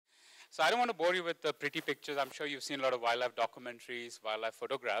So I don't want to bore you with the pretty pictures. I'm sure you've seen a lot of wildlife documentaries, wildlife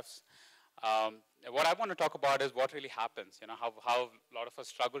photographs. What I want to talk about is what really happens, how a lot of us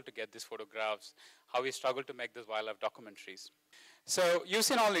struggle to get these photographs, how we struggle to make these wildlife documentaries. So you've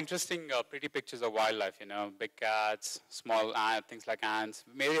seen all interesting, pretty pictures of wildlife, big cats, small things like ants,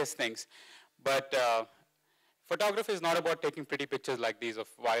 various things. But photography is not about taking pretty pictures like these of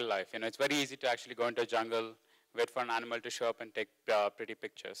wildlife. It's very easy to actually go into a jungle, wait for an animal to show up and take pretty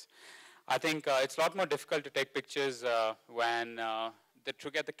pictures. I think it's a lot more difficult to take pictures when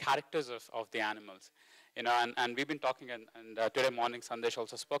to get the characters of the animals. And we've been talking, and today morning Sandesh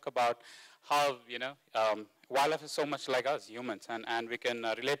also spoke about how, wildlife is so much like us, humans, and we can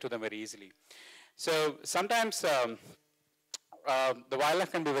relate to them very easily. So sometimes the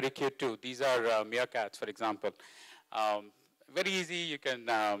wildlife can be very cute too. These are meerkats, for example. Very easy, you can,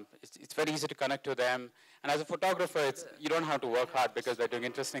 it's very easy to connect to them. And as a photographer, you don't have to work hard because they're doing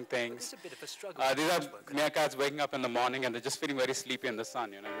interesting things. It's a bit of a struggle. These are meerkats waking up in the morning and they're just feeling very sleepy in the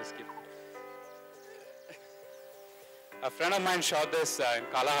sun, just keep. A friend of mine shot this in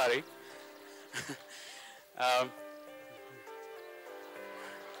Kalahari.